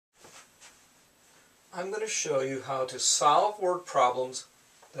I'm going to show you how to solve word problems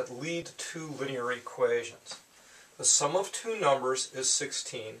that lead to linear equations. The sum of two numbers is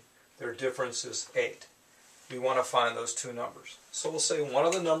 16. Their difference is 8. We want to find those two numbers. So we'll say one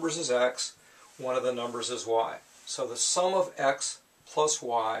of the numbers is x, one of the numbers is y. So the sum of x plus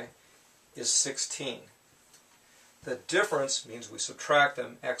y is 16. The difference means we subtract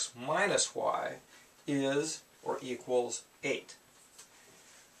them. X minus y is or equals 8.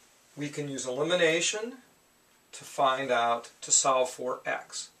 We can use elimination to find out, to solve for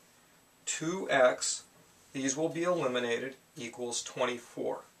x. 2x, these will be eliminated, equals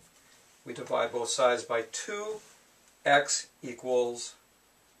 24. We divide both sides by 2, x equals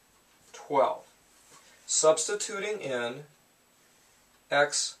 12. Substituting in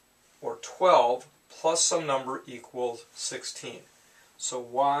x, or 12, plus some number equals 16. So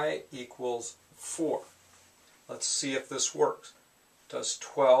y equals 4. Let's see if this works. Does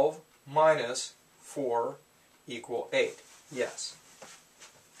 12 minus 4 equal 8? Yes.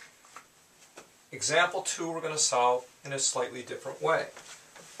 Example 2 we're going to solve in a slightly different way.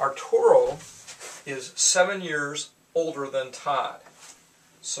 Arturo is 7 years older than Todd.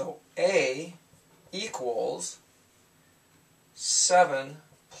 So A equals 7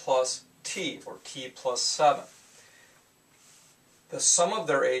 plus T, or T plus 7. The sum of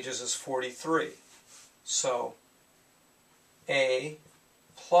their ages is 43. So A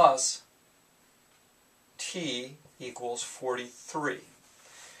plus T equals 43.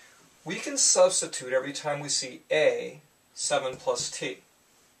 We can substitute every time we see A, 7 plus T.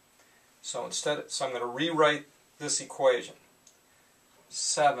 So I'm going to rewrite this equation.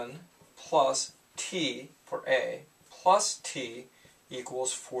 7 plus T for A plus T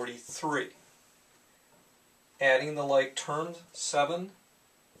equals 43. Adding the like terms, 7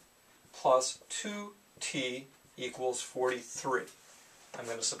 plus 2T equals 43. I'm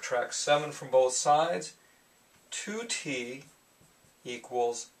going to subtract 7 from both sides. 2T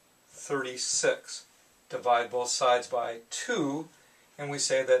equals 36. Divide both sides by 2, and we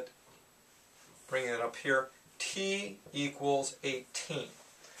say that, bringing it up here, T equals 18.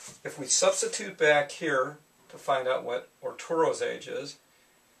 If we substitute back here to find out what Arturo's age is,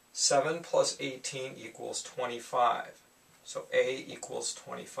 7 plus 18 equals 25. So A equals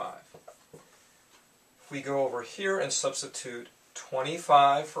 25. If we go over here and substitute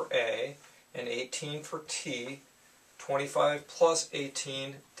 25 for A and 18 for T, 25 plus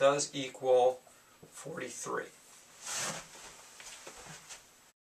 18 does equal 43.